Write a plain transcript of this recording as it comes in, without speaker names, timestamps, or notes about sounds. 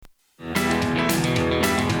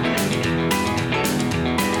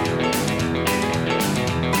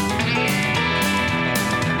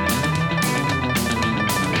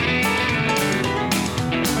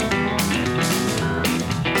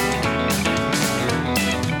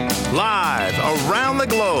Live around the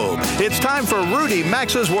globe, it's time for Rudy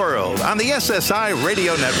Maxa's World on the SSI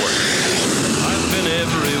Radio Network. I've been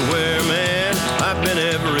everywhere, man. I've been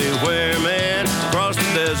everywhere, man. Across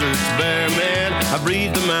the deserts bare, man. I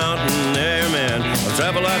breathed the mountain air, man. Of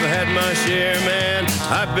travel I've had my share, man.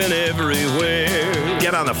 I've been everywhere.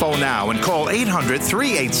 Get on the phone now and call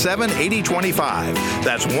 800-387-8025.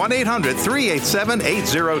 That's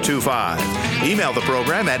 1-800-387-8025. Email the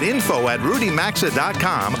program at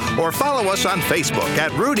info@rudymaxa.com or follow us on Facebook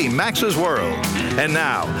at Rudy Maxa's World. And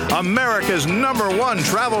now, America's #1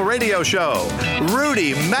 travel radio show,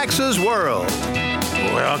 Rudy Maxa's World.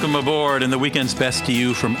 Welcome aboard, and the weekend's best to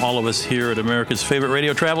you from all of us here at America's favorite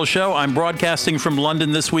radio travel show. I'm broadcasting from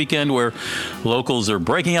London this weekend, where locals are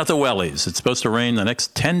breaking out the wellies. It's supposed to rain the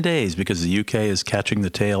next 10 days because the UK is catching the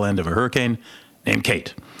tail end of a hurricane named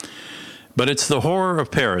Kate. But it's the horror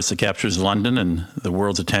of Paris that captures London and the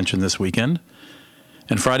world's attention this weekend.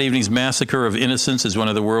 And Friday evening's massacre of innocents is one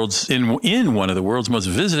of the world's in one of the world's most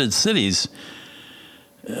visited cities.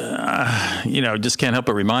 Just can't help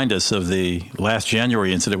but remind us of the last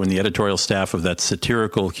January incident when the editorial staff of that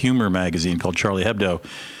satirical humor magazine called Charlie Hebdo.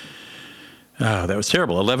 That was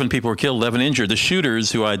terrible. 11 people were killed, 11 injured. The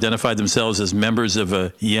shooters, who identified themselves as members of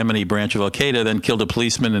a Yemeni branch of Al-Qaeda, then killed a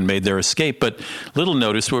policeman and made their escape. But little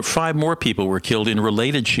noticed, 5 more people were killed in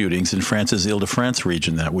related shootings in France's Ile-de-France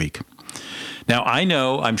region that week. Now, I'm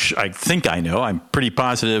pretty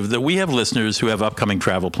positive that we have listeners who have upcoming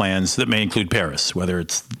travel plans that may include Paris, whether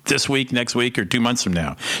it's this week, next week, or 2 months from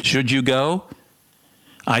now. Should you go?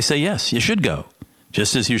 I say yes, you should go.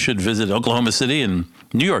 Just as you should visit Oklahoma City and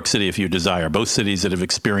New York City if you desire, both cities that have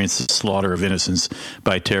experienced the slaughter of innocents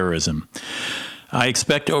by terrorism. I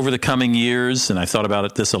expect over the coming years, and I thought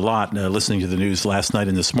about this a lot listening to the news last night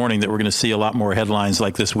and this morning, that we're going to see a lot more headlines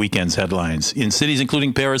like this weekend's headlines in cities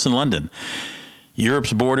including Paris and London.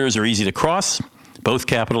 Europe's borders are easy to cross. Both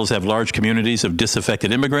capitals have large communities of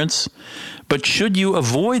disaffected immigrants. But should you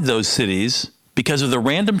avoid those cities because of the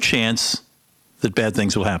random chance that bad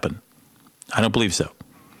things will happen? I don't believe so.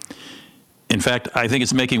 In fact, I think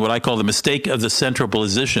it's making what I call the mistake of the central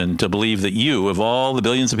position to believe that you, of all the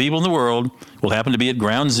billions of people in the world, will happen to be at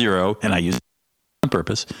ground zero, and I use it on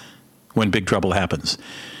purpose, when big trouble happens.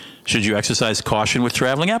 Should you exercise caution with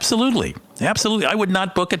traveling? Absolutely. Absolutely. I would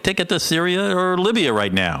not book a ticket to Syria or Libya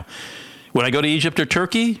right now. Would I go to Egypt or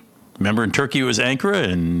Turkey? Remember, in Turkey it was Ankara,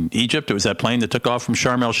 and in Egypt it was that plane that took off from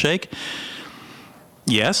Sharm el-Sheikh?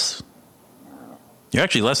 Yes. You're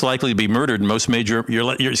actually less likely to be murdered in most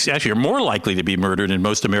you're more likely to be murdered in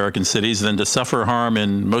most American cities than to suffer harm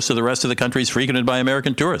in most of the rest of the countries frequented by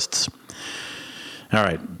American tourists. All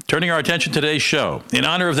right, turning our attention to today's show. In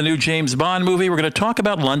honor of the new James Bond movie, we're going to talk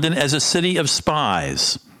about London as a city of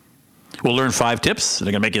spies. We'll learn 5 tips that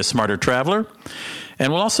are going to make you a smarter traveler.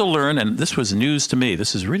 And we'll also learn, and this was news to me,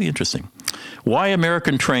 this is really interesting, why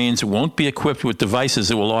American trains won't be equipped with devices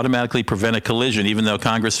that will automatically prevent a collision, even though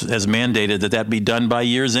Congress has mandated that be done by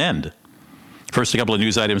year's end. First, a couple of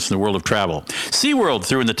news items from the world of travel. SeaWorld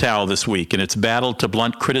threw in the towel this week in its battle to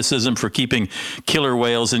blunt criticism for keeping killer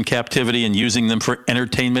whales in captivity and using them for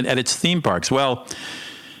entertainment at its theme parks. Well,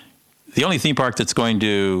 the only theme park that's going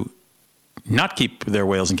to not keep their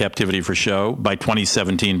whales in captivity for show by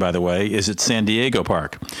 2017, by the way, is at San Diego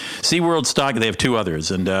Park. SeaWorld stock, they have 2 others,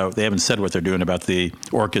 and they haven't said what they're doing about the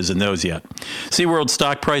orcas and those yet. SeaWorld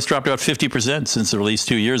stock price dropped about 50% since the release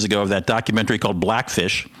 2 years ago of that documentary called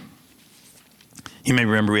Blackfish. You may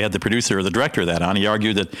remember we had the producer or the director of that on. He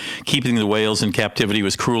argued that keeping the whales in captivity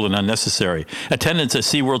was cruel and unnecessary. Attendance at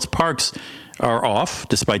SeaWorld's parks are off,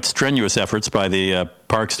 despite strenuous efforts by the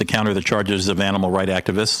parks to counter the charges of animal rights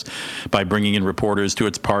activists by bringing in reporters to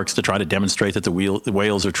its parks to try to demonstrate that the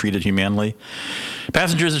whales are treated humanely.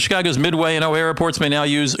 Passengers at Chicago's Midway and O'Hare airports may now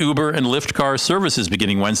use Uber and Lyft car services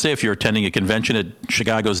beginning Wednesday if you're attending a convention at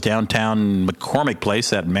Chicago's downtown McCormick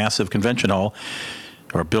Place, that massive convention hall,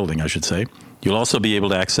 or building, I should say. You'll also be able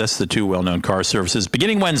to access the 2 well-known car services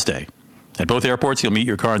beginning Wednesday. At both airports, you'll meet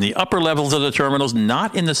your car in the upper levels of the terminals,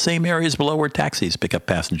 not in the same areas below where taxis pick up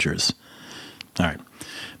passengers. All right.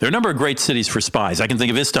 There are a number of great cities for spies. I can think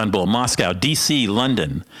of Istanbul, Moscow, D.C.,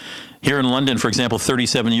 London. Here in London, for example,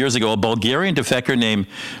 37 years ago, a Bulgarian defector named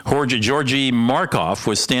Georgi Markov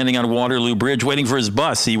was standing on Waterloo Bridge waiting for his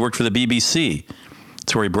bus. He worked for the BBC.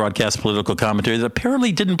 That's where he broadcast political commentary that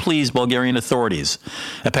apparently didn't please Bulgarian authorities.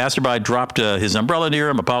 A passerby dropped his umbrella near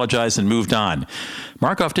him, apologized, and moved on.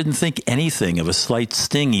 Markov didn't think anything of a slight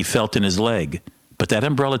sting he felt in his leg, but that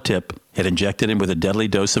umbrella tip had injected him with a deadly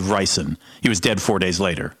dose of ricin. He was dead 4 days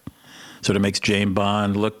later. Sort of makes James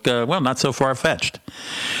Bond look, not so far-fetched.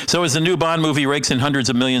 So as the new Bond movie rakes in hundreds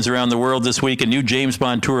of millions around the world this week, a new James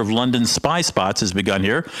Bond tour of London's spy spots has begun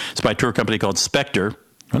here. It's by a tour company called Spectre.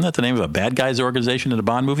 Wasn't that the name of a bad guys organization in a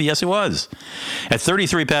Bond movie? Yes, it was. At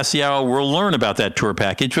 33 past the hour, we'll learn about that tour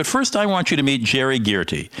package. But first, I want you to meet Jerry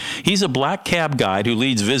Gearty. He's a black cab guide who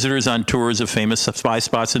leads visitors on tours of famous spy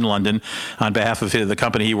spots in London on behalf of the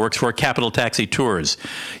company he works for, Capital Taxi Tours.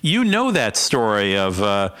 You know that story of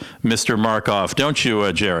Mr. Markoff, don't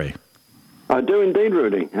you, Jerry? I do indeed,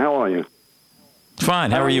 Rudy. How are you?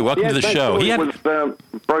 Fine. How are you? Welcome to the show. He was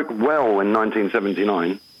broke well in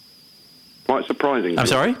 1979. Quite surprising. I'm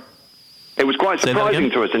sorry? It was quite surprising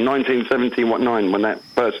to us in 1979 when that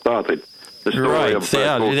first started. The story of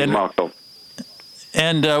Markoff.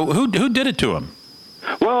 And who did it to him?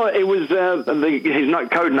 Well, it was his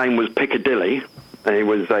code name was Piccadilly. He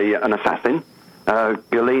was an assassin,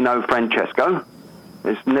 Galeno Francesco.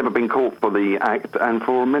 He's never been caught for the act and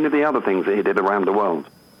for many of the other things that he did around the world.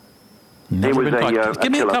 Never he was a killer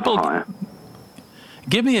for hire.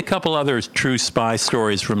 Give me a couple other true spy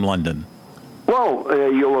stories from London. Well,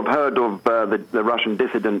 you'll have heard of the Russian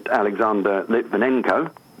dissident Alexander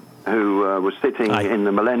Litvinenko, who was sitting in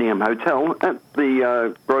the Millennium Hotel at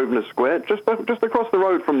the Grosvenor Square, just across the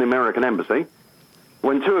road from the American Embassy,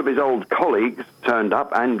 when two of his old colleagues turned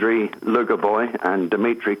up, Andrei Lugovoy and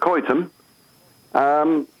Dmitry Koitum.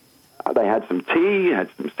 They had some tea, had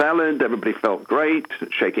some salad, everybody felt great,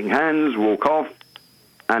 shaking hands, walk off,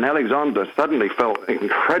 and Alexander suddenly felt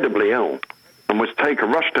incredibly ill and was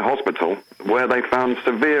rushed to hospital, where they found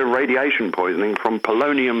severe radiation poisoning from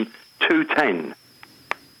polonium-210.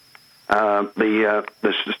 The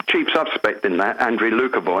chief suspect in that, Andrei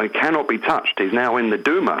Lugovoy, cannot be touched. He's now in the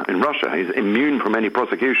Duma in Russia. He's immune from any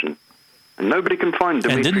prosecution. And nobody can find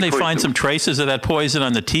Dmitry. And didn't they Koitum. Find some traces of that poison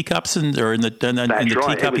on the teacups or in the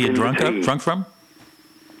teacup he had drunk from?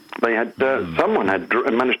 They had someone had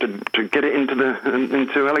managed to get it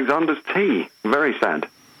into Alexander's tea. Very sad.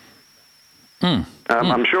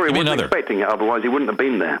 I'm sure he wasn't expecting it, otherwise he wouldn't have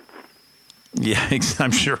been there. Yeah,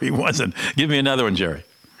 I'm sure he wasn't. Give me another one, Jerry.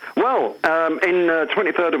 Well, in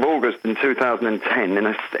 23rd of August in 2010, in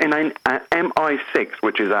an MI6,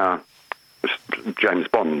 which is our James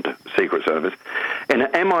Bond Secret Service, in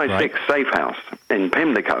an MI6 safe house in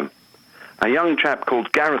Pimlico, a young chap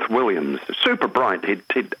called Gareth Williams, super bright. He'd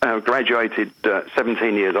graduated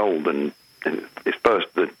 17 years old and his first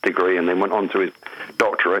degree, and then went on to his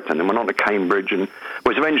doctorate, and then went on to Cambridge, and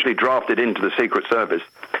was eventually drafted into the Secret Service.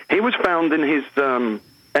 He was found in his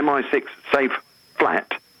MI6 safe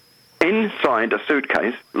flat, inside a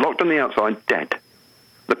suitcase, locked on the outside, dead.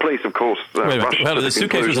 The police, of course, rushed to the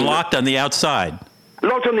suitcase was locked on the outside.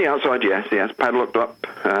 Locked on the outside, yes, padlocked up.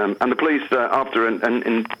 And the police, after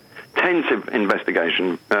an intensive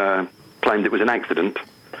investigation, claimed it was an accident.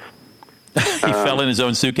 He fell in his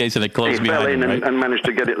own suitcase and it closed behind him, He fell in and managed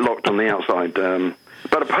to get it locked on the outside.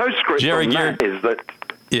 But a postscript on that is that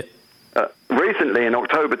recently, in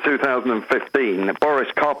October 2015, Boris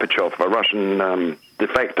Karpachov, a Russian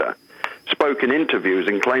defector, spoke in interviews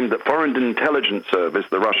and claimed that Foreign Intelligence Service,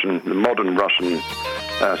 the modern Russian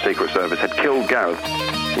Secret Service, had killed Gareth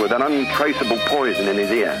with an untraceable poison in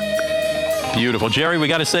his ear. Beautiful. Jerry, we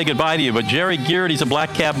got to say goodbye to you, but Jerry Gearty's a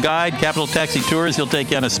black cab guide, Capital Taxi Tours. He'll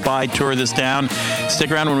take you on a spy tour of this town.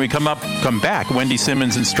 Stick around when we come back. Wendy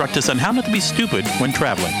Simmons instruct us on how not to be stupid when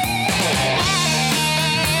traveling.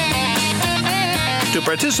 To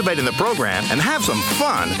participate in the program and have some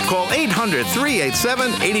fun, call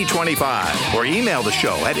 800-387-8025 or email the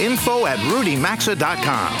show at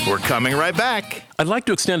info@rudymaxa.com. We're coming right back. I'd like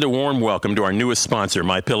to extend a warm welcome to our newest sponsor,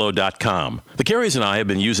 MyPillow.com. The Carries and I have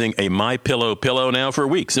been using a MyPillow pillow now for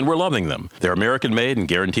weeks, and we're loving them. They're American-made and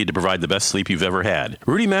guaranteed to provide the best sleep you've ever had.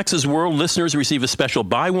 Rudy Maxa's World listeners receive a special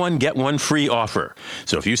buy one, get one free offer.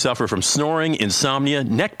 So if you suffer from snoring, insomnia,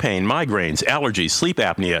 neck pain, migraines, allergies, sleep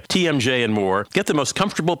apnea, TMJ, and more, get the most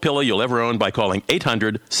comfortable pillow you'll ever own by calling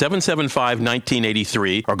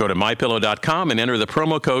 800-775-1983 or go to MyPillow.com and enter the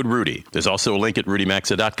promo code Rudy. There's also a link at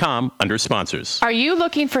RudyMaxa.com under sponsors. Are you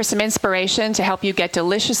looking for some inspiration to help you get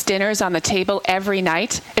delicious dinners on the table every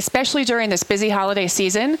night, especially during this busy holiday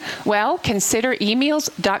season? Well, consider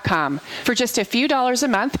eMeals.com. For just a few dollars a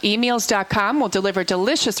month, eMeals.com will deliver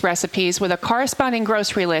delicious recipes with a corresponding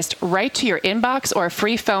grocery list right to your inbox or a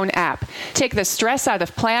free phone app. Take the stress out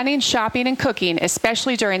of planning, shopping, and cooking,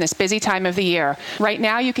 especially during this busy time of the year. Right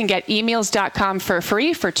now, you can get eMeals.com for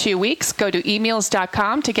free for 2 weeks. Go to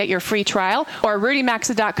eMeals.com to get your free trial or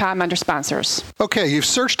RudyMaxa.com under sponsors. Okay, you've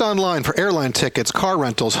searched online for airline tickets, car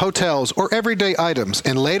rentals, hotels, or everyday items,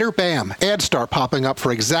 and later, bam, ads start popping up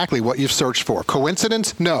for exactly what you've searched for.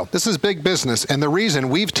 Coincidence? No. This is big business, and the reason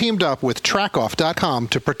we've teamed up with Trackoff.com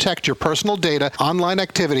to protect your personal data, online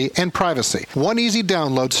activity, and privacy. One easy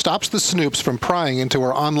download stops the snoops from prying into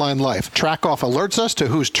our online life. Trackoff alerts us to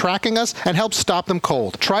who's tracking us and helps stop them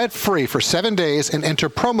cold. Try it free for 7 days and enter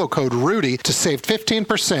promo code RUDY to save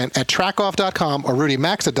 15% at Trackoff.com or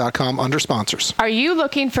RudyMaxa.com under sponsors. Are you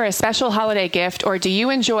looking for a special holiday gift, or do you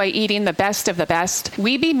enjoy eating the best of the best?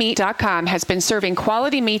 WeBeMeat.com has been serving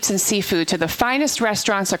quality meats and seafood to the finest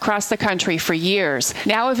restaurants across the country for years.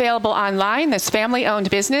 Now available online, this family-owned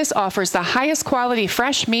business offers the highest quality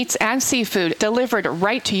fresh meats and seafood delivered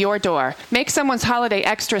right to your door. Make someone's holiday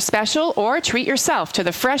extra special or treat yourself to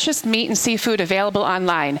the freshest meat and seafood available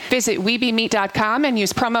online. Visit WeBeMeat.com and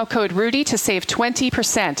use promo code RUDY to save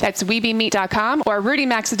 20%. That's WeBeMeat.com or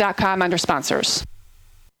RudyMaxa.com under sponsors.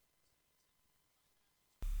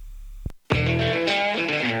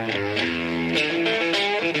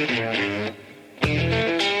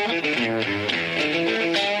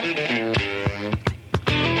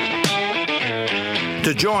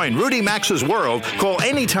 To join Rudy Maxa's World, call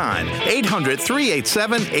anytime,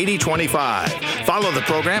 800-387-8025. Follow the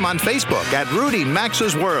program on Facebook at Rudy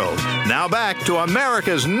Maxa's World. Now back to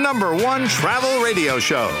America's #1 travel radio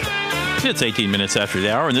show. It's 18 minutes after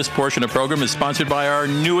the hour, and this portion of the program is sponsored by our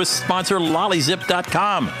newest sponsor,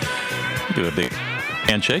 LollyZip.com. Do a big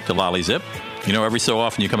handshake to LollyZip. You know, every so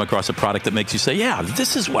often you come across a product that makes you say, yeah,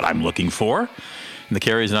 this is what I'm looking for. And the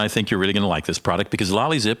carriers and I think you're really going to like this product because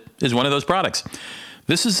LollyZip is one of those products.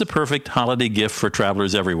 This is the perfect holiday gift for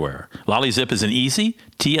travelers everywhere. LollyZip is an easy,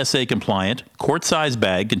 TSA-compliant, quart-sized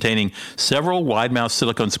bag containing several wide-mouth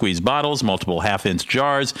silicone squeeze bottles, multiple half-inch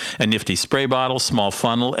jars, a nifty spray bottle, small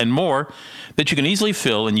funnel, and more that you can easily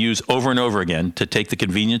fill and use over and over again to take the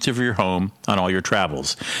convenience of your home on all your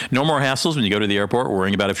travels. No more hassles when you go to the airport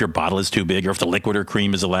worrying about if your bottle is too big or if the liquid or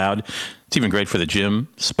cream is allowed. It's even great for the gym,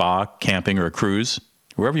 spa, camping, or a cruise.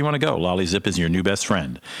 Wherever you want to go, LollyZip is your new best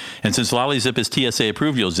friend. And since LollyZip is TSA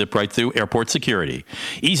approved, you'll zip right through airport security.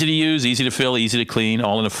 Easy to use, easy to fill, easy to clean,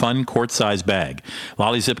 all in a fun quart-sized bag.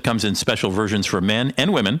 LollyZip comes in special versions for men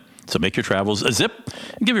and women, so make your travels a zip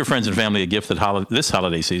and give your friends and family a gift that this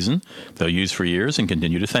holiday season they'll use for years and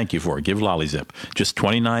continue to thank you for. Give LollyZip just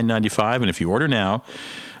 $29.95, and if you order now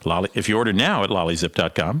at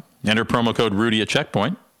LollyZip.com, enter promo code Rudy at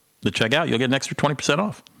checkpoint. To check out, you'll get an extra 20%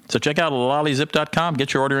 off. So check out LollyZip.com.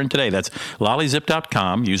 Get your order in today. That's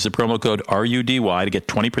LollyZip.com. Use the promo code RUDY to get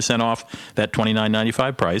 20% off that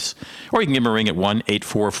 $29.95 price. Or you can give them a ring at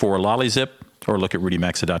 1-844-LollyZip or look at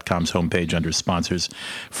RudyMaxa.com's homepage under sponsors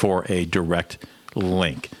for a direct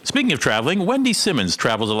link. Speaking of traveling, Wendy Simmons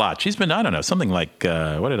travels a lot. She's been, I don't know, something like,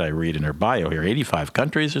 what did I read in her bio here? 85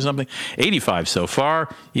 countries or something? 85 so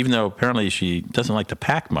far, even though apparently she doesn't like to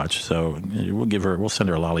pack much. So we'll send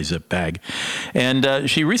her a LollyZip bag. And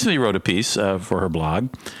she recently wrote a piece for her blog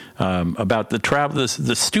about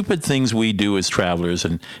the stupid things we do as travelers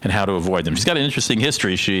and how to avoid them. She's got an interesting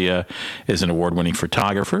history. She is an award-winning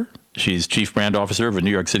photographer. She's chief brand officer of a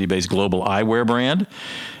New York City-based global eyewear brand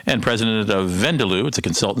and president of Vendaloo. It's a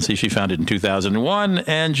consultancy she founded in 2001,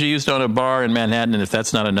 and she used to own a bar in Manhattan, and if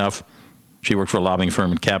that's not enough, she worked for a lobbying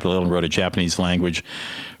firm in Capitol Hill and wrote a Japanese language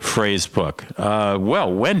phrase book.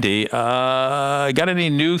 Well, Wendy, got any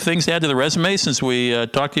new things to add to the resume since we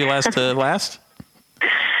talked to you last?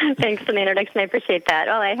 Thanks for the introduction. I appreciate that.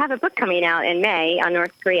 Well, I have a book coming out in May on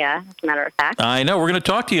North Korea, as a matter of fact. I know. We're going to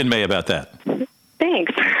talk to you in May about that.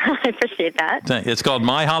 Thanks. I appreciate that. It's called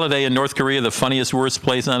My Holiday in North Korea, the funniest, worst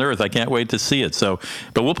place on earth. I can't wait to see it.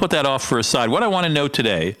 But we'll put that off for a side. What I want to know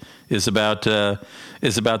today is about the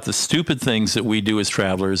stupid things that we do as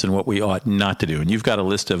travelers and what we ought not to do. And you've got a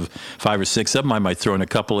list of 5 or 6 of them. I might throw in a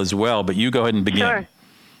couple as well, but you go ahead and begin.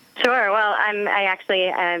 Sure. Well, I actually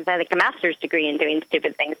have like a master's degree in doing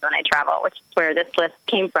stupid things when I travel, which is where this list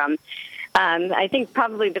came from. I think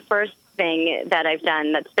probably the first thing that I've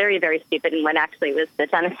done that's very, very stupid, and what actually was the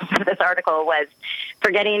genesis of this article, was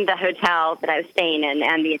forgetting the hotel that I was staying in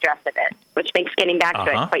and the address of it, which makes getting back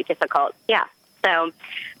to it quite difficult. Yeah. So,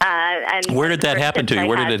 and where did that happen to you?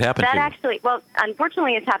 Where did it happen to you? Actually, well,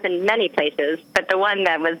 unfortunately, it's happened many places, but the one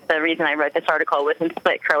that was the reason I wrote this article was in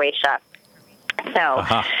Split, Croatia. So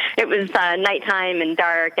it was nighttime and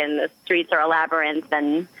dark, and the streets are a labyrinth,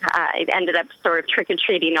 and I ended up sort of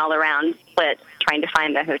trick-or-treating all around Split, trying to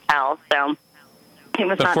find the hotel. So it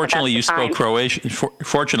was not fortunately, the best you spoke Croatian.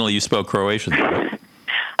 Fortunately, you spoke Croatian.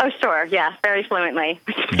 Oh, sure, yeah, very fluently.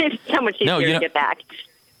 It's so much easier to get back.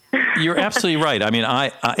 You're absolutely right. I mean,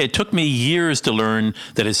 it took me years to learn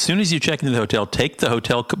that as soon as you check into the hotel, take the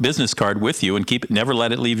hotel business card with you and keep it. Never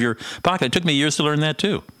let it leave your pocket. It took me years to learn that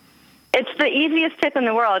too. It's the easiest tip in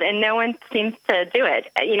the world, and no one seems to do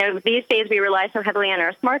it. These days we rely so heavily on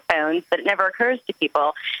our smartphones that it never occurs to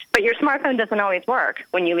people. But your smartphone doesn't always work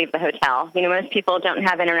when you leave the hotel. Most people don't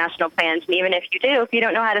have international plans, and even if you do, if you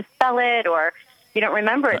don't know how to spell it or you don't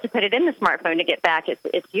remember it to put it in the smartphone to get back,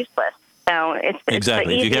 it's useless. So it's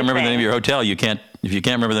exactly. If you can't remember the name of your hotel, you can't. If you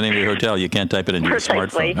can't remember the name of your hotel, you can't type it into your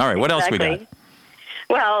smartphone. All right. What else we got?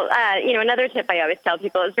 Well, another tip I always tell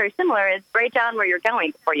people is very similar: is write down where you're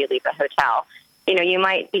going before you leave the hotel. You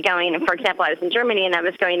might be going. For example, I was in Germany and I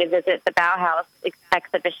was going to visit the Bauhaus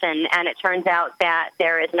exhibition, and it turns out that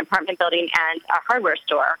there is an apartment building and a hardware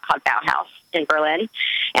store called Bauhaus in Berlin.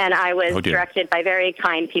 And I was directed by very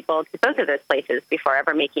kind people to both of those places before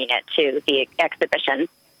ever making it to the exhibition.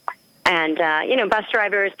 And, bus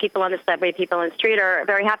drivers, people on the subway, people on the street are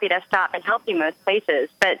very happy to stop and help you most places,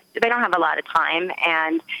 but they don't have a lot of time.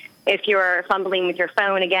 And if you're fumbling with your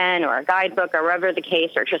phone again or a guidebook or whatever the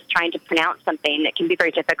case, or just trying to pronounce something, it can be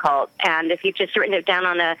very difficult. And if you've just written it down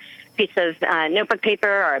on a piece of notebook paper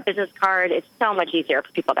or a business card, it's so much easier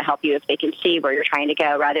for people to help you if they can see where you're trying to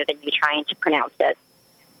go rather than you trying to pronounce it.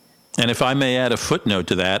 And if I may add a footnote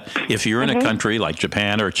to that, if you're in a country like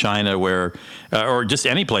Japan or China where, or just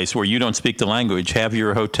any place where you don't speak the language, have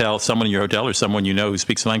your hotel, someone in your hotel or someone you know who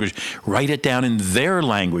speaks the language, write it down in their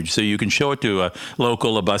language so you can show it to a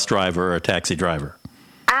local, a bus driver or a taxi driver.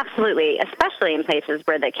 Absolutely, especially in places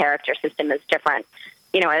where the character system is different.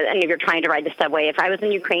 And if you're trying to ride the subway, if I was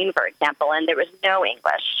in Ukraine, for example, and there was no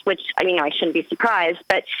English, which, I shouldn't be surprised,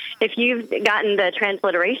 but if you've gotten the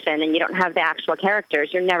transliteration and you don't have the actual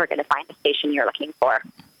characters, you're never going to find the station you're looking for.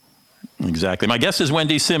 Exactly. My guest is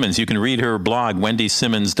Wendy Simmons. You can read her blog,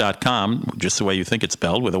 wendysimmons.com, just the way you think it's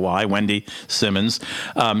spelled, with a Y, Wendy Simmons.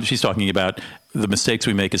 She's talking about the mistakes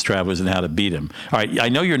we make as travelers and how to beat them. All right, I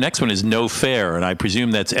know your next one is no fare, and I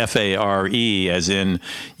presume that's F-A-R-E, as in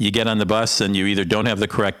you get on the bus and you either don't have the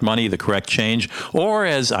correct money, the correct change, or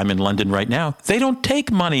as I'm in London right now, they don't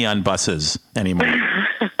take money on buses anymore.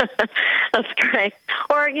 That's great.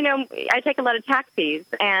 Or, I take a lot of taxis,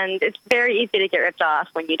 and it's very easy to get ripped off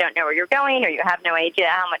when you don't know where you're going or you have no idea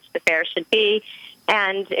how much the fare should be.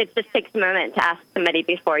 And it just takes a moment to ask somebody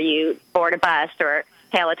before you board a bus or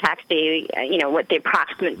hail a taxi, what the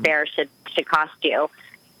approximate fare should cost you.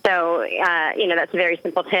 So, that's a very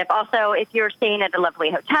simple tip. Also, if you're staying at a lovely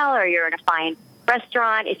hotel or you're in a fine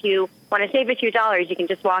restaurant, if you want to save a few dollars, you can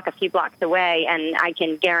just walk a few blocks away, and I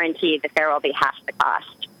can guarantee the fare will be half the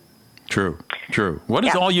cost. True. What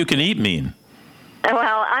does all you can eat mean?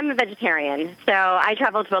 Well, I'm a vegetarian, so I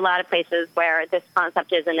travel to a lot of places where this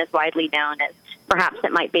concept isn't as widely known as perhaps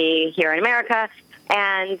it might be here in America.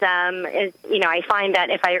 And, I find that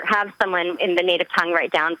if I have someone in the native tongue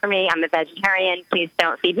write down for me, I'm a vegetarian, please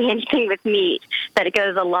don't feed me anything with meat, that it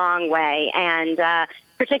goes a long way. And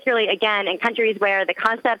particularly, again, in countries where the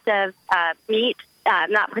concept of meat,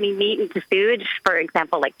 not putting meat into food, for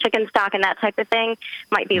example, like chicken stock and that type of thing,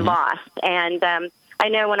 might be lost. And I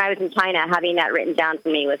know when I was in China, having that written down for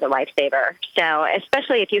me was a lifesaver. So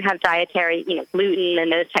especially if you have dietary, gluten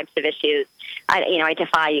and those types of issues, I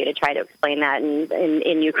defy you to try to explain that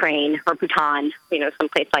in Ukraine or Bhutan,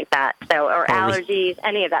 someplace like that. So, or allergies,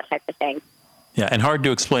 any of that type of thing. Yeah, and hard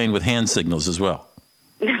to explain with hand signals as well.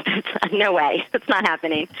 No way. It's not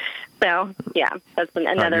happening. So, yeah, that's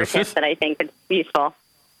another tip that I think is useful.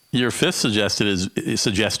 Your fifth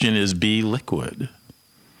suggestion is be liquid.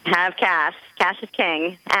 Have cash. Cash is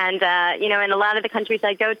king. And, in a lot of the countries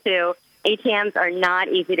I go to, ATMs are not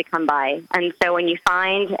easy to come by. And so when you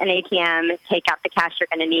find an ATM, take out the cash you're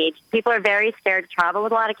going to need. People are very scared to travel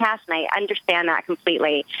with a lot of cash, and I understand that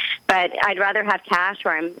completely. But I'd rather have cash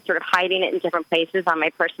where I'm sort of hiding it in different places on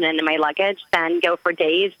my person and in my luggage than go for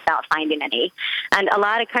days without finding any. And a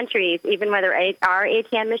lot of countries, even where there are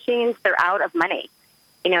ATM machines, they're out of money.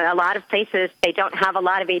 A lot of places, they don't have a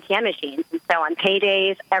lot of ATM machines. And so on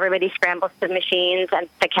paydays, everybody scrambles to the machines, and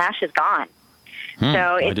the cash is gone.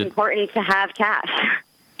 So it's important to have cash.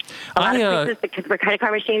 A lot of places, because the credit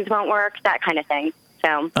card machines won't work, that kind of thing.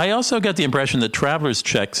 So I also got the impression that traveler's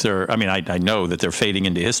checks are, I know that they're fading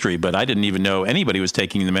into history, but I didn't even know anybody was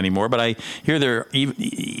taking them anymore. But I hear they're,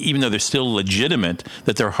 even though they're still legitimate,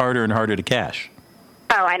 that they're harder and harder to cash.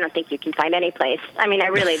 Oh, I don't think you can find any place. I mean,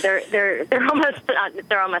 they're almost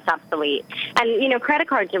obsolete. And credit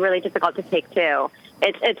cards are really difficult to take too.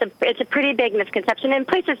 It's a pretty big misconception in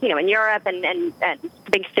places, in Europe and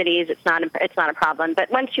big cities. It's not a problem.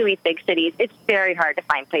 But once you leave big cities, it's very hard to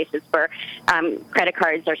find places where credit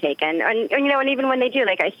cards are taken. And even when they do,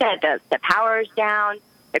 like I said, the power's down.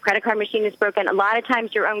 The credit card machine is broken. A lot of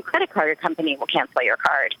times your own credit card company will cancel your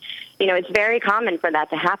card. It's very common for that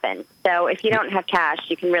to happen. So if you don't have cash,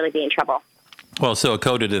 you can really be in trouble. Well, so a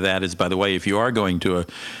coda to that is, by the way, if you are going to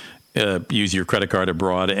use your credit card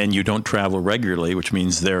abroad and you don't travel regularly, which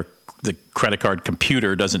means the credit card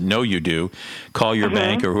computer doesn't know you do, call your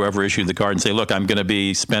bank or whoever issued the card and say, look, I'm going to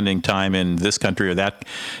be spending time in this country or that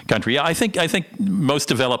country. Yeah, I think most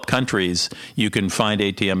developed countries, you can find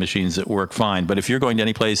ATM machines that work fine. But if you're going to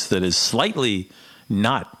any place that is slightly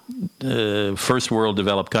not first world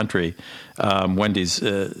developed country, Wendy's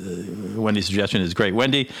suggestion is great.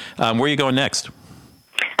 Wendy, where are you going next?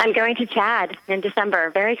 I'm going to Chad in December.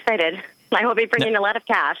 Very excited. I will be bringing a lot of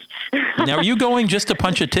cash. Now, are you going just to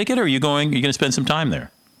punch a ticket, or are you going to spend some time there?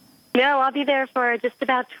 No, I'll be there for just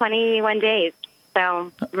about 21 days.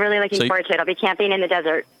 So really looking forward to it. I'll be camping in the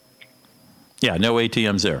desert. Yeah, no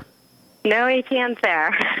ATMs there. No ATMs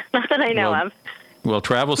there. Not that I know of. Well,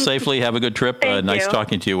 travel safely. Have a good trip. Nice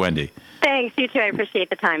talking to you, Wendy. Thanks. You too. I appreciate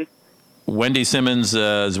the time. Wendy Simmons'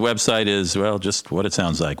 website is, well, just what it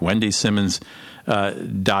sounds like,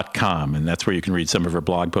 wendysimmons.com, and that's where you can read some of her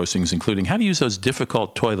blog postings, including how to use those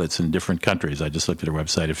difficult toilets in different countries. I just looked at her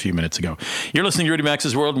website a few minutes ago. You're listening to Rudy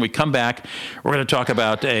Max's World. When we come back, we're going to talk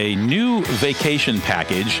about a new vacation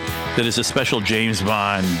package that is a special James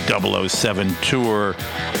Bond 007 tour.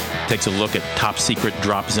 Takes a look at top secret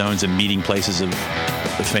drop zones and meeting places of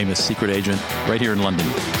the famous secret agent right here in London.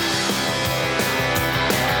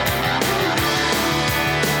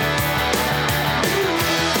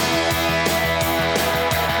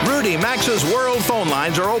 Rudy Max's World phone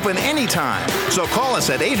lines are open anytime, so call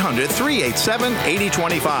us at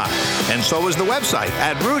 800-387-8025. And so is the website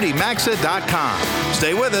at rudymaxa.com.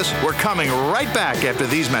 Stay with us. We're coming right back after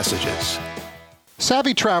these messages.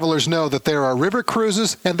 Savvy travelers know that there are river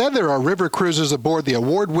cruises, and then there are river cruises aboard the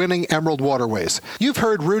award-winning Emerald Waterways. You've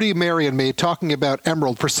heard Rudy, Mary, and me talking about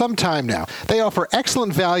Emerald for some time now. They offer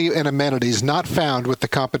excellent value and amenities not found with the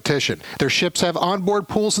competition. Their ships have onboard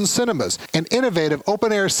pools and cinemas, an innovative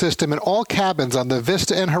open-air system in all cabins on the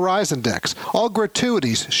Vista and Horizon decks, all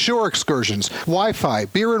gratuities, shore excursions, Wi-Fi,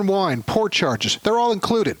 beer and wine, port charges. They're all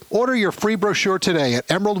included. Order your free brochure today at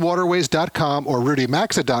emeraldwaterways.com or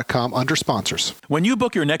rudymaxa.com under sponsors. When you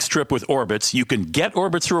book your next trip with Orbitz, you can get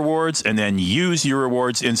Orbitz rewards and then use your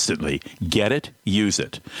rewards instantly. Get it, use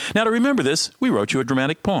it. Now, to remember this, we wrote you a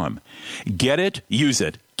dramatic poem. Get it, use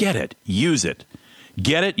it. Get it, use it.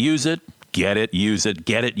 Get it, use it. Get it, use it.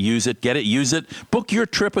 Get it, use it. Get it, use it. Book your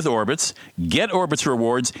trip with Orbitz, get Orbitz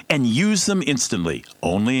rewards, and use them instantly.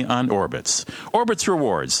 Only on Orbitz. Orbitz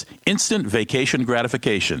rewards. Instant vacation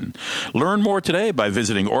gratification. Learn more today by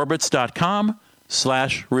visiting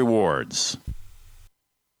orbitz.com/rewards.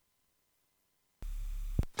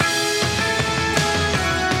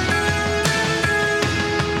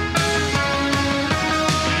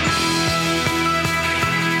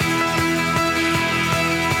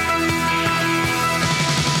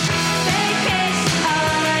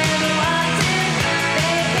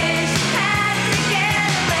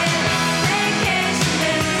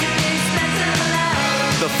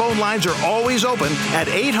 Phone lines are always open at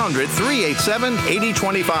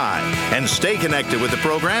 800-387-8025. And stay connected with the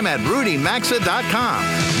program at rudymaxa.com.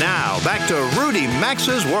 Now, back to Rudy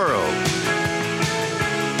Max's World.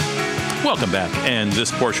 Welcome back. And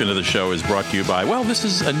this portion of the show is brought to you by, well, this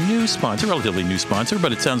is a new sponsor, relatively new sponsor,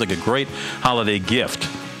 but it sounds like a great holiday gift.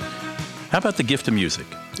 How about the gift of music?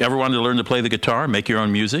 Ever wanted to learn to play the guitar, make your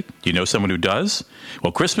own music? Do you know someone who does?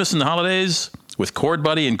 Well, Christmas and the holidays with Chord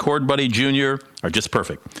Buddy and Chord Buddy Jr. are just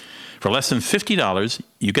perfect. For less than $50,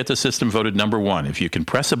 you get the system voted number one. If you can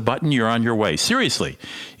press a button, you're on your way. Seriously,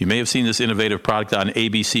 you may have seen this innovative product on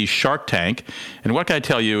ABC Shark Tank. And what I can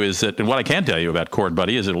tell you is that, and what I can tell you about Chord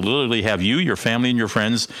Buddy is it'll literally have you, your family, and your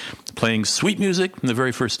friends playing sweet music from the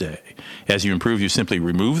very first day. As you improve, you simply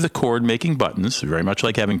remove the chord-making buttons, very much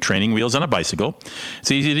like having training wheels on a bicycle. It's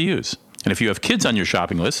easy to use. And if you have kids on your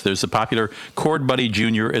shopping list, there's the popular Chord Buddy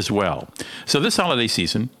Jr. as well. So this holiday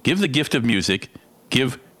season, give the gift of music,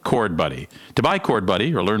 give Chord Buddy. To buy Chord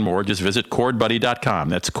Buddy or learn more, just visit chordbuddy.com.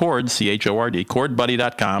 That's Chord, C-H-O-R-D,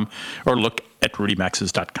 chordbuddy.com, or look at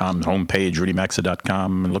rudymaxes.com, homepage,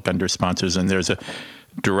 rudymaxa.com, and look under sponsors, and there's a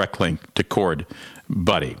direct link to Chord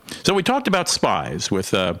Buddy. So we talked about spies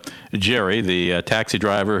with Jerry, the taxi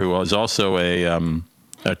driver who was also a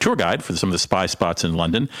tour guide for some of the spy spots in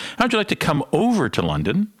London. How would you like to come over to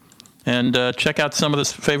London and check out some of the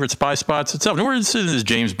favorite spy spots itself? We're in this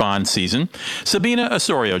James Bond season. Sabina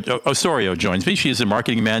Osorio joins me. She is a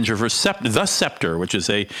marketing manager for The Scepter, which is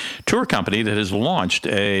a tour company that has launched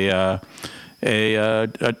a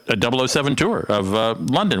 007 tour of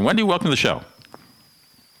London. Wendy, welcome to the show.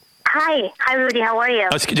 Hi, Rudy. How are you?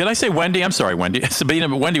 Did I say Wendy? I'm sorry, Wendy. Sabina.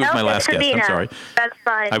 Wendy was my last Sabina. guest. I'm sorry. That's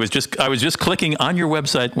fine. I was just clicking on your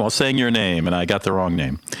website while saying your name, and I got the wrong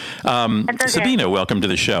name. Okay. Sabina, welcome to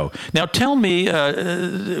the show. Now, tell me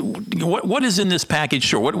what is in this package?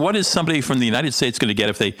 Sure. What is somebody from the United States going to get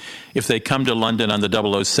if they come to London on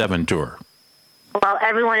the 007 tour? Well,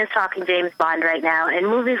 everyone is talking James Bond right now, and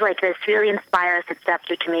movies like this really inspire us at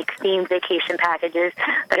Scepter to make themed vacation packages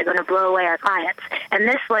that are going to blow away our clients. And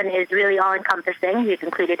this one is really all-encompassing. We've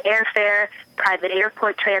included airfare, private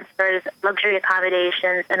airport transfers, luxury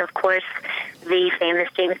accommodations, and, of course, the famous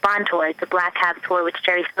James Bond tour, the Black Cab tour, which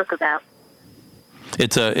Jerry spoke about.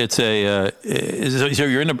 So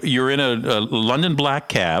you're in a London Black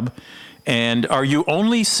Cab. And are you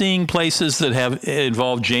only seeing places that have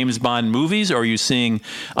involved James Bond movies, or are you seeing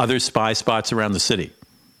other spy spots around the city?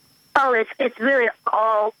 Oh, it's really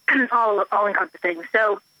all encompassing.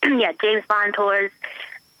 So, yeah, James Bond tours,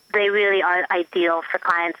 they really are ideal for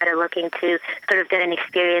clients that are looking to sort of get an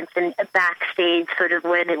experience in backstage, sort of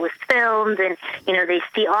when it was filmed, and they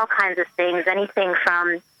see all kinds of things, anything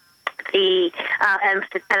from the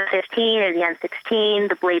M15 or the M16,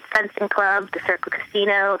 the Blades Fencing Club, the Circle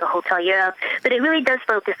Casino, the Hotel Europe, but it really does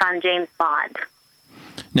focus on James Bond.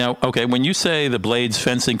 Now, okay, when you say the Blades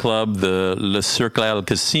Fencing Club, the Le Cercle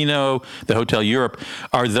Casino, the Hotel Europe,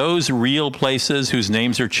 are those real places whose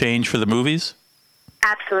names are changed for the movies?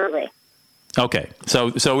 Absolutely. Okay, so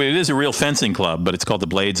it is a real fencing club, but it's called the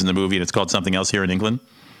Blades in the movie, and it's called something else here in England?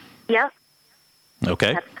 Yep.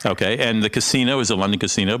 Okay. And the casino is a London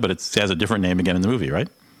casino, but it has a different name again in the movie, right?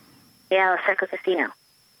 Yeah, Circle Casino.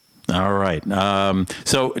 All right.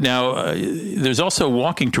 So now there's also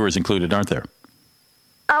walking tours included, aren't there?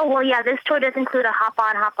 Oh, well, yeah, this tour does include a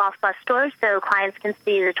hop-on, hop-off bus tour, so clients can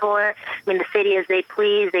see the tour, the city as they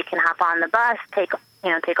please. They can hop on the bus, take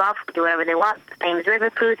off, do whatever they want. The Thames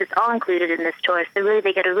River cruise, it's all included in this tour. So really,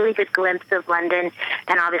 they get a really good glimpse of London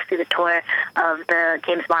and obviously the tour of the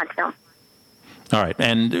James Bond film. All right.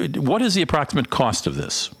 And what is the approximate cost of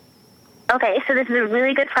this? Okay, so this is a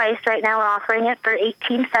really good price. Right now we're offering it for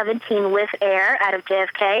 $1,817 with air out of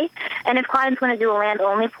JFK. And if clients want to do a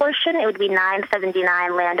land-only portion, it would be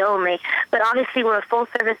 $979 land-only. But obviously we're a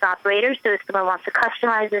full-service operator, so if someone wants to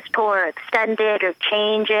customize this tour, extend it, or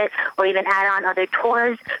change it, or even add on other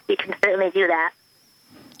tours, we can certainly do that.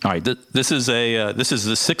 All right. This is the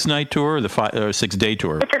 6-night tour or the 6-day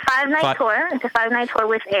tour? It's a 5-night tour. It's a 5-night tour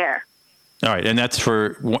with air. All right, and that's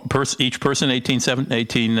for each person,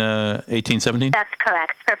 1817? That's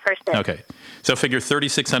correct, per person. Okay, so figure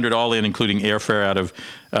 $3,600 all in, including airfare out of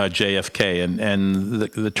JFK, and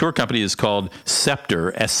the tour company is called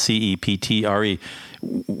Scepter, SCEPTRE.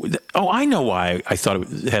 Oh, I know why I thought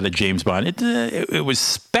it had a James Bond. It was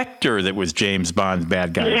Spectre that was James Bond's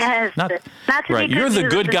bad guy. Yes, not right. You're the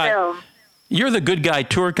good guy. Film. You're the good guy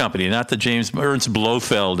tour company, not the Ernst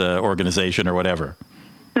Blofeld organization or whatever.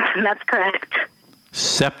 That's correct.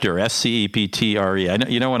 Scepter,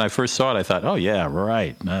 SCEPTRE. When I first saw it, I thought, oh, yeah,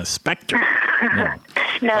 right, Spectre.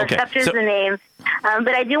 No, okay. Scepter's the name.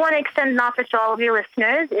 But I do want to extend an offer to all of your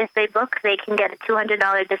listeners. If they book, they can get a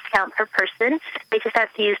 $200 discount per person. They just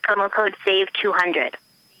have to use promo code SAVE200.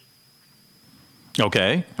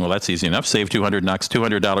 Okay, well, that's easy enough. Save $200, knocks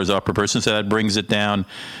 $200 off per person, so that brings it down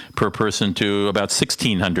per person to about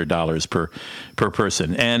 $1,600 per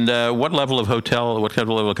person. And what level of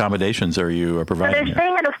accommodations are you providing? So they're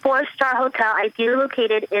staying at a 4-star hotel, ideally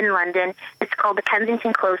located in London. It's called the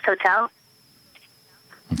Kensington Close Hotel.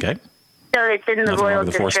 Okay. So it's in the Royal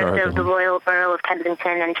District of the Royal Borough of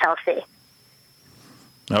Kensington and Chelsea.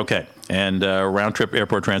 Okay, and round-trip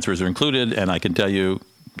airport transfers are included, and I can tell you,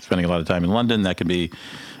 spending a lot of time in London, that can be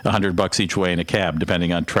 $100 each way in a cab,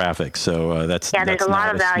 depending on traffic. So there's a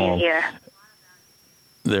lot of value here.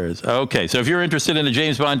 There is. Okay, so if you're interested in a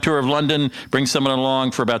James Bond tour of London, bring someone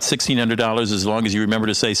along for about $1,600, as long as you remember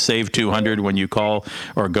to say Save 200 when you call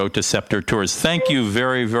or go to Scepter Tours. Thank you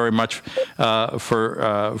very, very much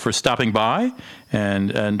for stopping by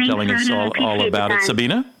and telling us all about it,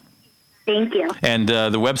 Sabina. Thank you. And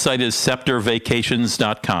the website is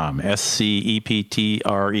ScepterVacations.com, SCEPTRE,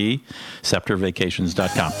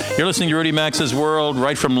 ScepterVacations.com. You're listening to Rudy Max's World,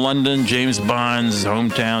 right from London, James Bond's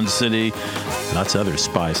hometown city. Lots of other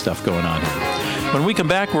spy stuff going on here. When we come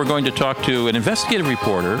back, we're going to talk to an investigative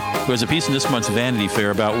reporter who has a piece in this month's Vanity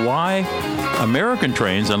Fair about why American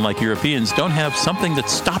trains, unlike Europeans, don't have something that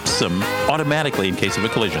stops them automatically in case of a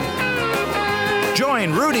collision.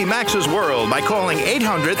 Join Rudy Maxa's World by calling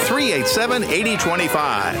 800-387-8025.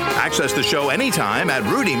 Access the show anytime at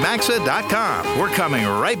rudymaxa.com. We're coming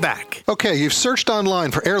right back. Okay, you've searched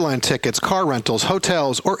online for airline tickets, car rentals,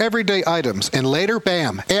 hotels, or everyday items, and later,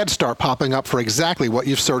 bam, ads start popping up for exactly what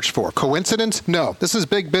you've searched for. Coincidence? No. This is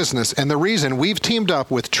big business, and the reason we've teamed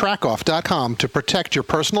up with Trackoff.com to protect your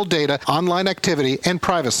personal data, online activity, and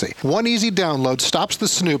privacy. One easy download stops the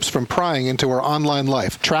snoops from prying into our online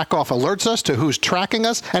life. Trackoff alerts us to who's tracking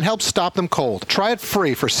us and helps stop them cold. Try it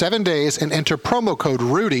free for 7 days and enter promo code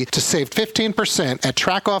RUDY to save 15% at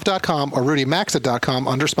Trackoff.com or RudyMaxa.com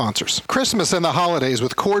under sponsors. Christmas and the holidays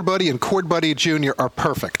with Chord Buddy and Chord Buddy Jr. are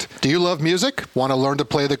perfect. Do you love music? Want to learn to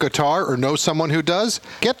play the guitar or know someone who does?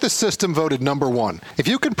 Get the system voted number 1. If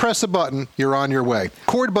you can press a button, you're on your way.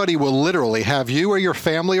 Chord Buddy will literally have you or your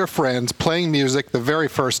family or friends playing music the very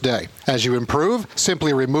first day. As you improve,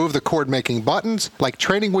 simply remove the chord-making buttons like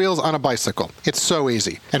training wheels on a bicycle. It's so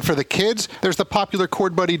easy. And for the kids, there's the popular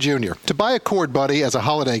Chord Buddy Jr. To buy a Chord Buddy as a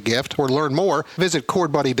holiday gift or learn more, visit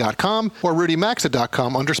ChordBuddy.com or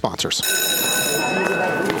RudyMaxa.com under sponsors.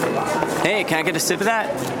 Hey, can I get a sip of that?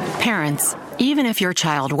 Parents, even if your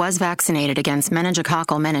child was vaccinated against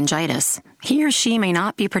meningococcal meningitis, he or she may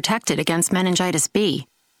not be protected against meningitis B.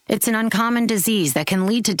 It's an uncommon disease that can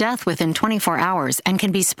lead to death within 24 hours and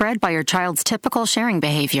can be spread by your child's typical sharing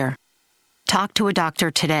behavior. Talk to a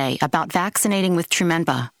doctor today about vaccinating with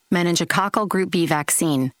Trumenba, meningococcal group B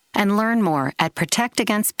vaccine, and learn more at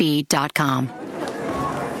protectagainstb.com.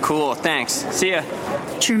 Cool, thanks. See ya.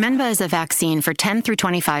 Trumenba is a vaccine for 10 through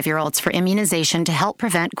 25-year-olds for immunization to help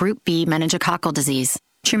prevent group B meningococcal disease.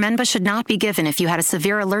 Trumenba should not be given if you had a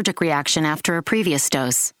severe allergic reaction after a previous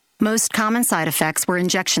dose. Most common side effects were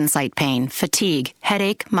injection site pain, fatigue,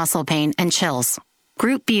 headache, muscle pain, and chills.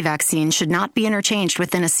 Group B vaccines should not be interchanged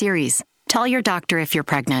within a series. Tell your doctor if you're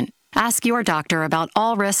pregnant. Ask your doctor about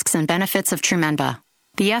all risks and benefits of Trumenba.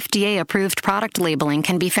 The FDA-approved product labeling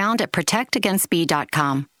can be found at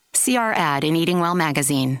protectagainstb.com. See our ad in Eating Well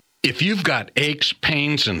magazine. If you've got aches,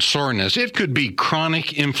 pains, and soreness, it could be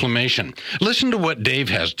chronic inflammation. Listen to what Dave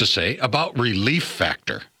has to say about Relief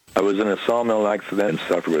Factor. I was in a sawmill accident and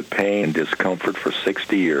suffered with pain and discomfort for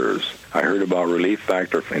 60 years. I heard about Relief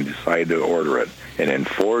Factor and decided to order it. And in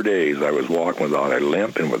 4 days, I was walking without a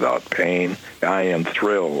limp and without pain. I am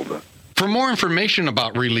thrilled. For more information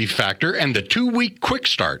about Relief Factor and the 2-week quick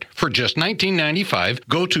start for just $19.95,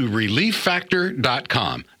 go to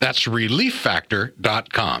ReliefFactor.com. That's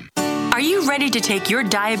ReliefFactor.com. Are you ready to take your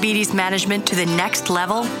diabetes management to the next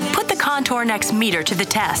level? Put the Contour Next meter to the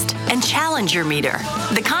test and challenge your meter.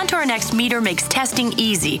 The Contour Next meter makes testing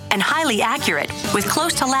easy and highly accurate with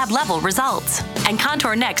close to lab level results. And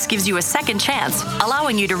Contour Next gives you a second chance,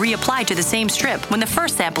 allowing you to reapply to the same strip when the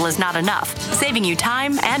first sample is not enough, saving you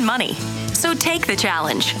time and money. So take the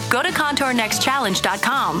challenge. Go to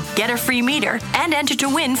ContourNextChallenge.com, get a free meter, and enter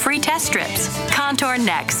to win free test strips. Contour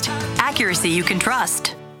Next. Accuracy you can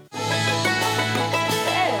trust.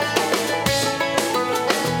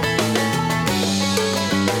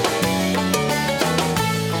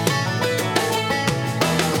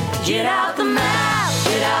 Get out the map,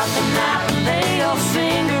 and lay your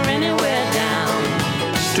finger anywhere down.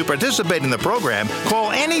 To participate in the program,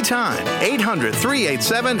 call anytime,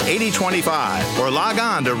 800-387-8025, or log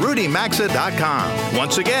on to RudyMaxa.com.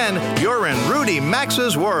 Once again, you're in Rudy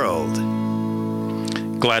Maxa's World.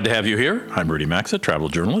 Glad to have you here. I'm Rudy Maxa, travel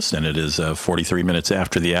journalist, and it is 43 minutes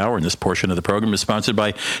after the hour, and this portion of the program is sponsored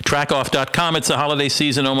by Trackoff.com. It's the holiday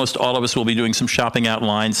season. Almost all of us will be doing some shopping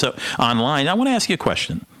online. I want to ask you a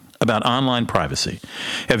question about online privacy.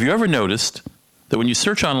 Have you ever noticed that when you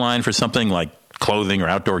search online for something like clothing or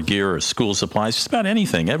outdoor gear or school supplies, just about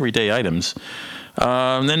anything, everyday items,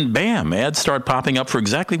 then bam, ads start popping up for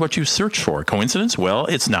exactly what you searched for? Coincidence? Well,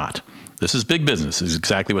 it's not. This is big business. This is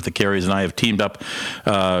exactly what the carriers and I have teamed up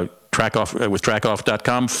with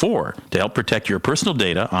Trackoff.com for, to help protect your personal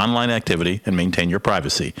data, online activity, and maintain your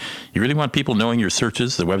privacy. You really want people knowing your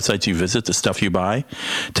searches, the websites you visit, the stuff you buy?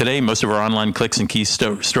 Today, most of our online clicks and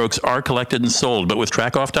keystrokes are collected and sold, but with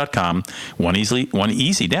Trackoff.com, one easy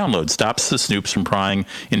download stops the snoops from prying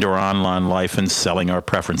into our online life and selling our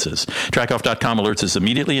preferences. Trackoff.com alerts us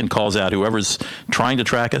immediately and calls out whoever's trying to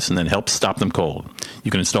track us and then helps stop them cold.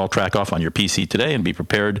 You can install Trackoff on your PC today and be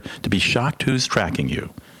prepared to be shocked who's tracking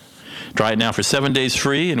you. Try it now for 7 days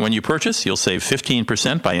free, and when you purchase, you'll save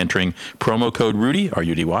 15% by entering promo code Rudy,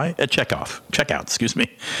 R-U-D-Y, at checkout, Trackoff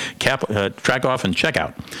and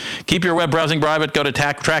checkout. Keep your web browsing private. Go to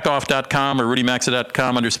trackoff.com or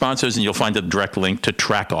rudymaxa.com under sponsors, and you'll find a direct link to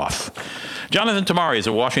Trackoff. Jonathan Tamari is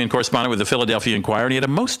a Washington correspondent with the Philadelphia Inquirer, and he had a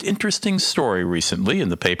most interesting story recently in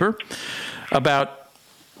the paper about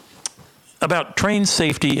train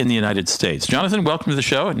safety in the United States. Jonathan, welcome to the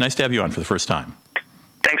show. Nice to have you on for the first time.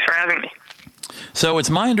 Thanks for having me. So it's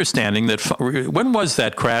my understanding that when was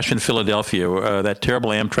that crash in Philadelphia, that terrible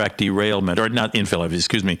Amtrak derailment, or not in Philadelphia,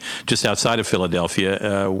 excuse me, just outside of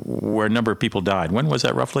Philadelphia, where a number of people died? When was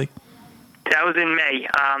that roughly? That was in May.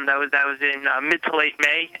 That was in mid to late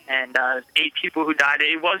May, and 8 people who died.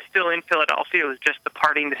 It was still in Philadelphia. It was just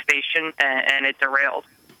departing the station, and it derailed.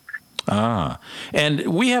 And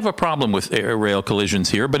we have a problem with rail collisions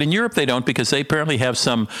here, but in Europe they don't, because they apparently have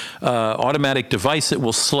some automatic device that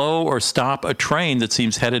will slow or stop a train that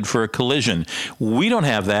seems headed for a collision. We don't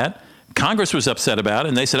have that. Congress was upset about it,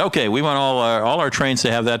 and they said, okay, we want all our trains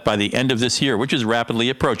to have that by the end of this year, which is rapidly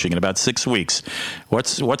approaching in about 6 weeks.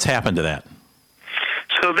 What's happened to that?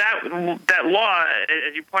 So that law,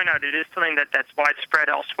 as you point out, it is something that's widespread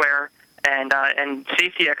elsewhere. And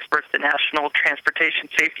safety experts, the National Transportation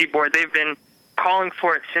Safety Board, they've been calling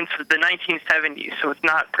for it since the 1970s, so it's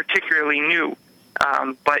not particularly new.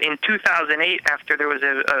 But in 2008, after there was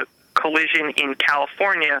a collision in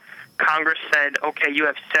California, Congress said, okay, you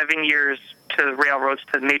have 7 years to the railroads,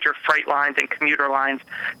 to major freight lines and commuter lines,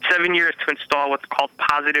 7 years to install what's called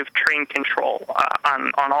positive train control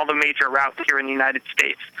on all the major routes here in the United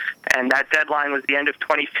States. And that deadline was the end of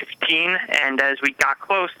 2015, and as we got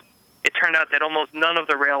close, it turned out that almost none of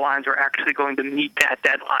the rail lines were actually going to meet that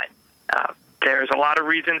deadline. There's a lot of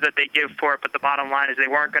reasons that they give for it, but the bottom line is they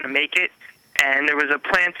weren't going to make it. And there was a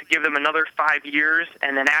plan to give them another 5 years.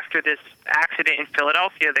 And then after this accident in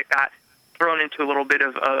Philadelphia, they got thrown into a little bit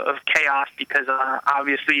of chaos because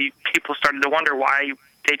obviously people started to wonder why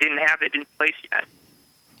they didn't have it in place yet.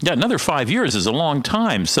 Yeah, another 5 years is a long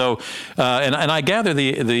time. So, and I gather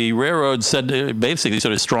the railroad said, basically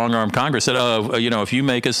sort of strong-armed Congress said, if you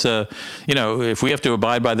make us, if we have to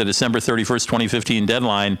abide by the December 31st, 2015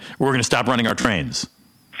 deadline, we're going to stop running our trains.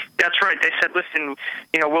 That's right. They said, listen,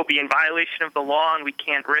 we'll be in violation of the law, and we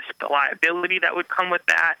can't risk the liability that would come with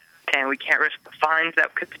that, and we can't risk the fines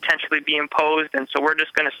that could potentially be imposed, and so we're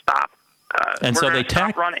just going to stop.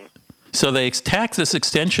 Stop running. So they tacked this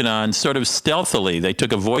extension on sort of stealthily. They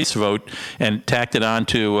took a voice vote and tacked it on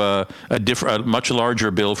to a much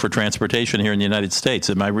larger bill for transportation here in the United States.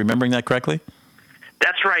 Am I remembering that correctly?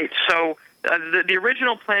 That's right. So the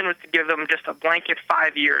original plan was to give them just a blanket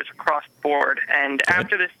 5 years across the board. And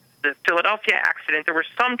after the Philadelphia accident, there were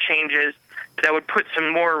some changes that would put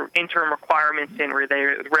some more interim requirements in where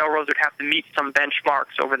the railroads would have to meet some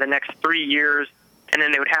benchmarks over the next 3 years, and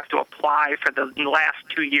then they would have to apply for the last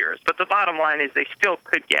 2 years. But the bottom line is they still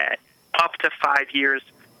could get up to 5 years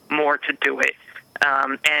more to do it.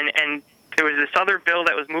 And there was this other bill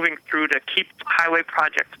that was moving through to keep highway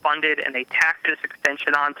projects funded, and they tacked this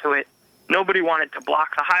extension onto it. Nobody wanted to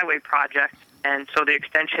block the highway project, and so the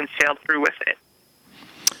extension sailed through with it.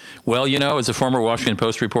 Well, as a former Washington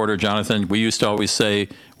Post reporter, Jonathan, we used to always say,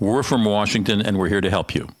 we're from Washington, and we're here to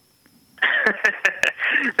help you.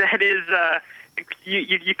 That is...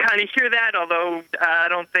 You kind of hear that, although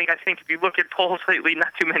I think if you look at polls lately,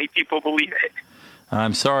 not too many people believe it.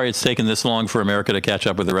 I'm sorry it's taken this long for America to catch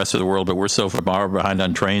up with the rest of the world, but we're so far behind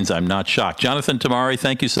on trains, I'm not shocked. Jonathan Tamari,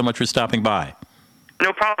 thank you so much for stopping by.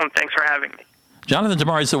 No problem. Thanks for having me. Jonathan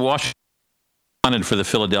Tamari is a Washington correspondent for the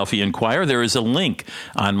Philadelphia Inquirer. There is a link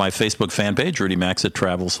on my Facebook fan page, Rudy Maxa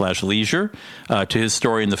Travel/Leisure, to his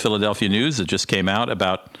story in the Philadelphia News that just came out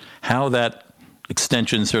about how that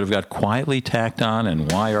extension sort of got quietly tacked on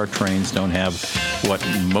and why our trains don't have what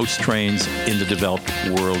most trains in the developed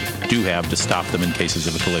world do have to stop them in cases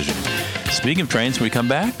of a collision. Speaking of trains, when we come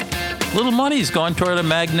back, little money's gone toward a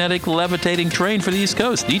magnetic levitating train for the East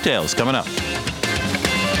Coast. Details coming up.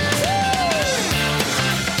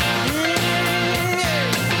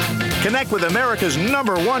 Connect with America's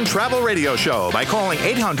 #1 travel radio show by calling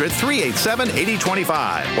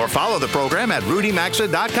 800-387-8025 or follow the program at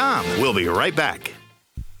rudymaxa.com. We'll be right back.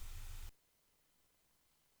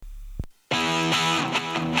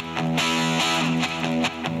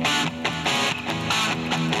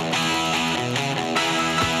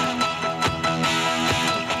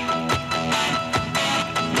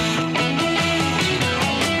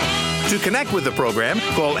 To connect with the program,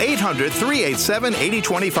 call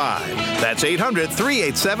 800-387-8025. That's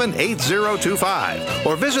 800-387-8025.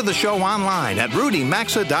 Or visit the show online at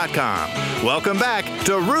rudymaxa.com. Welcome back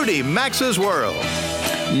to Rudy Maxa's World.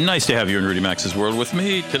 Nice to have you in Rudy Maxa's World with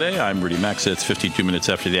me today. I'm Rudy Maxa. It's 52 minutes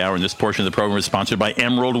after the hour, and this portion of the program is sponsored by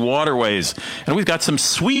Emerald Waterways. And we've got some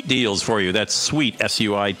sweet deals for you. That's sweet,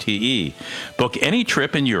 S-U-I-T-E. Book any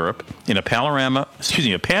trip in Europe in a panorama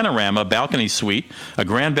balcony suite, a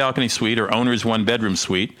grand balcony suite, or owner's one-bedroom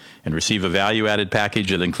suite, and receive a value-added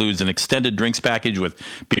package that includes an extended drinks package with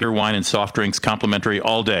beer, wine, and soft drinks complimentary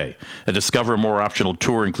all day, a Discover More optional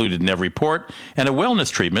tour included in every port, and a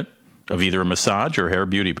wellness treatment of either a massage or hair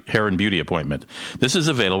and beauty appointment. This is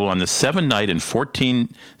available on the 7-night and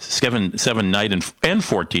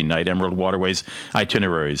 14-night Emerald Waterways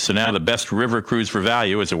itineraries. So now the best river cruise for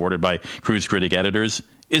value, as awarded by Cruise Critic editors,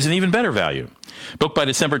 is an even better value. Book by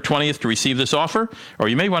December 20th to receive this offer, or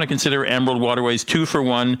you may want to consider Emerald Waterways'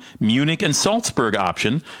 2-for-1 Munich and Salzburg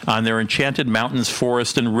option on their Enchanted Mountains,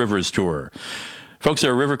 Forest, and Rivers tour. Folks,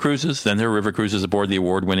 there are river cruises. Then there are river cruises aboard the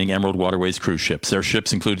award-winning Emerald Waterways cruise ships. Their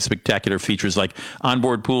ships include spectacular features like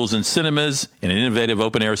onboard pools and cinemas, and an innovative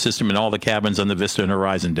open-air system in all the cabins on the Vista and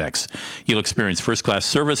Horizon decks. You'll experience first-class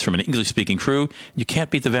service from an English-speaking crew. You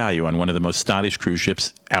can't beat the value on one of the most stylish cruise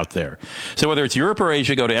ships out there. So whether it's Europe or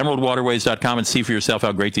Asia, go to emeraldwaterways.com and see for yourself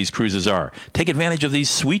how great these cruises are. Take advantage of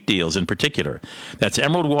these sweet deals in particular. That's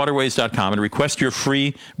emeraldwaterways.com and request your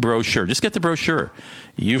free brochure. Just get the brochure.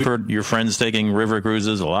 You've heard your friends taking river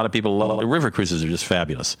cruises. A lot of people love the river cruises. Are just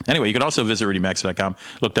fabulous. Anyway, you can also visit RudyMaxa.com,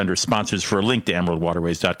 look under sponsors for a link to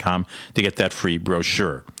emeraldwaterways.com to get that free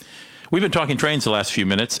brochure. We've been talking trains the last few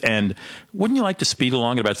minutes, and wouldn't you like to speed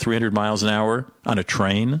along at about 300 miles an hour on a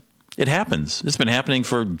train? It happens. It's been happening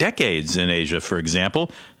for decades in Asia, for example,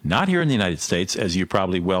 not here in the United States, as you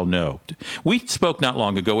probably well know. We spoke not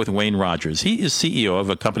long ago with Wayne Rogers. He is CEO of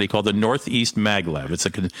a company called the Northeast Maglev. It's a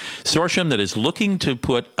consortium that is looking to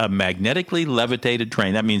put a magnetically levitated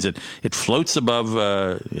train. That means it floats above,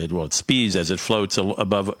 it speeds as it floats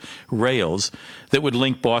above rails that would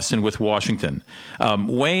link Boston with Washington.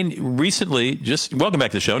 Wayne, recently, welcome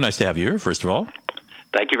back to the show. Nice to have you here, first of all.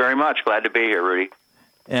 Thank you very much. Glad to be here, Rudy.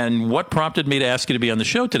 And what prompted me to ask you to be on the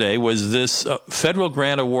show today was this federal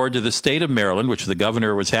grant award to the state of Maryland, which the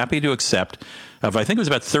governor was happy to accept, of I think it was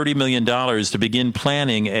about $30 million to begin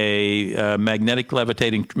planning a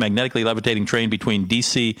magnetically levitating train between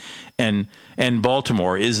D.C. and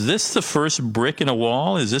Baltimore. Is this the first brick in a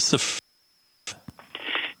wall? Is this the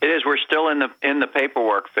It is. We're still in the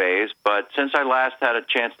paperwork phase, but since I last had a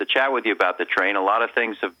chance to chat with you about the train, a lot of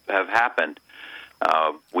things have happened.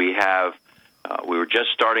 We were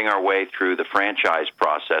just starting our way through the franchise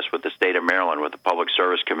process with the state of Maryland, with the Public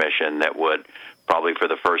Service Commission, that would probably for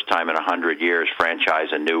the first time in 100 years franchise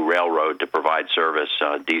a new railroad to provide service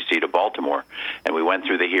D.C. to Baltimore. And we went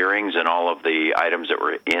through the hearings and all of the items that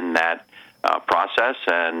were in that process,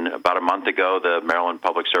 and about a month ago the Maryland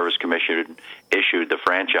Public Service Commission issued the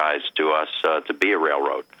franchise to us to be a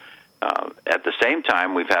railroad. At the same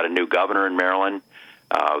time, we've had a new governor in Maryland.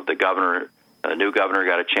 The new governor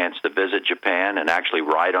got a chance to visit Japan and actually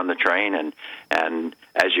ride on the train. And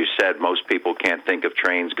as you said, most people can't think of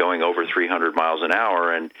trains going over 300 miles an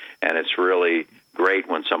hour, and it's really great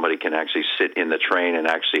when somebody can actually sit in the train and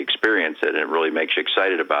actually experience it, and it really makes you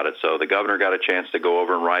excited about it. So the governor got a chance to go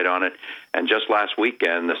over and ride on it, and just last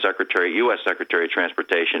weekend, the U.S. Secretary of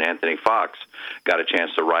Transportation, Anthony Fox, got a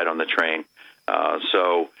chance to ride on the train.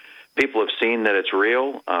 So people have seen that it's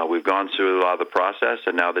real. We've gone through a lot of the process,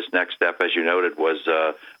 and now this next step, as you noted, was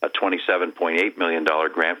a $27.8 million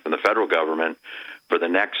grant from the federal government for the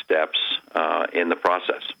next steps in the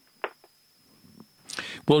process.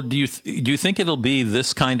 Well, do you think it'll be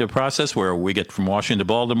this kind of process where we get from Washington to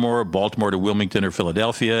Baltimore, Baltimore to Wilmington or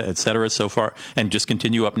Philadelphia, et cetera, so far, and just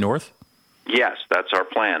continue up north? Yes, that's our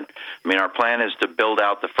plan. I mean, our plan is to build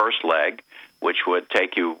out the first leg, which would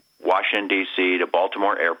take you Washington, D.C. to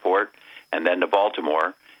Baltimore Airport and then to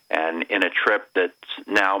Baltimore. And in a trip that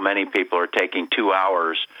now many people are taking 2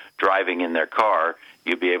 hours driving in their car,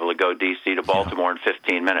 you'd be able to go D.C. to Baltimore in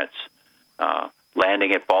 15 minutes.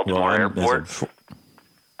 Landing at Baltimore Airport.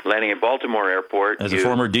 Landing at Baltimore Airport. As a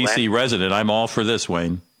former D.C. resident, I'm all for this,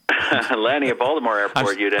 Wayne. Landing at Baltimore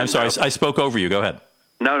Airport, I'm sorry, I spoke over you. Go ahead.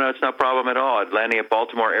 No, it's no problem at all. Landing at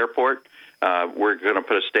Baltimore Airport, we're going to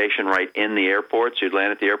put a station right in the airport. So you'd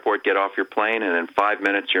land at the airport, get off your plane, and in 5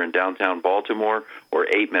 minutes you're in downtown Baltimore, or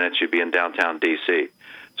 8 minutes you'd be in downtown D.C.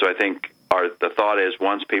 So I think the thought is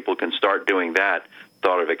once people can start doing that,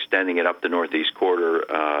 thought of extending it up the Northeast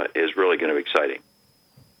Corridor is really going to be exciting.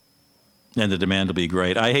 And the demand will be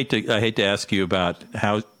great. I hate to ask you about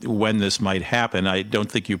when this might happen. I don't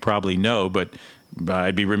think you probably know, but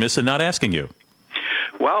I'd be remiss in not asking you.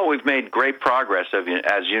 Well, we've made great progress,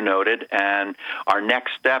 as you noted, and our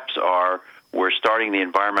next steps are we're starting the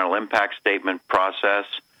environmental impact statement process.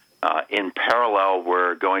 In parallel,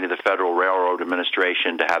 we're going to the Federal Railroad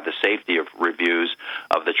Administration to have the safety of reviews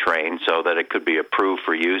of the train so that it could be approved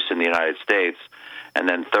for use in the United States. And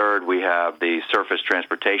then third, we have the Surface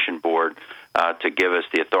Transportation Board to give us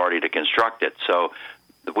the authority to construct it. So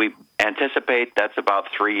we anticipate that's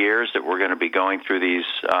about 3 years that we're going to be going through these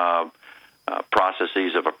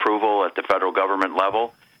processes of approval at the federal government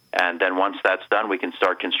level. And then once that's done, we can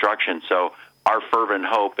start construction. So our fervent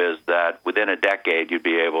hope is that within a decade, you'd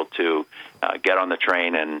be able to get on the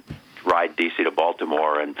train and ride D.C. to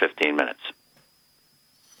Baltimore in 15 minutes.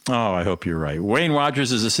 Oh, I hope you're right. Wayne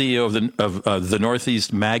Rogers is the CEO of the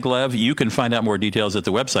Northeast Maglev. You can find out more details at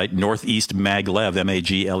the website, Northeast Maglev,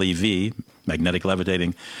 M-A-G-L-E-V, magnetic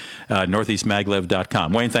levitating,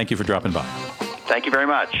 northeastmaglev.com. Wayne, thank you for dropping by. Thank you very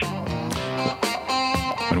much.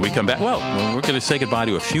 When we come back, we're going to say goodbye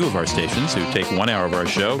to a few of our stations who take 1 hour of our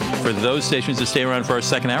show. For those stations that stay around for our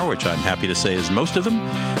second hour, which I'm happy to say is most of them,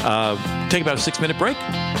 take about a 6-minute break,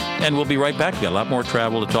 and we'll be right back. We've got a lot more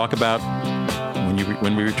travel to talk about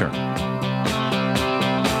when we return.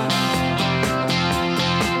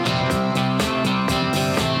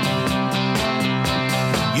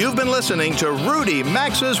 You've been listening to Rudy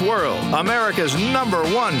Maxa's World, America's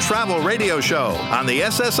 #1 travel radio show on the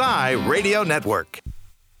SSI Radio Network.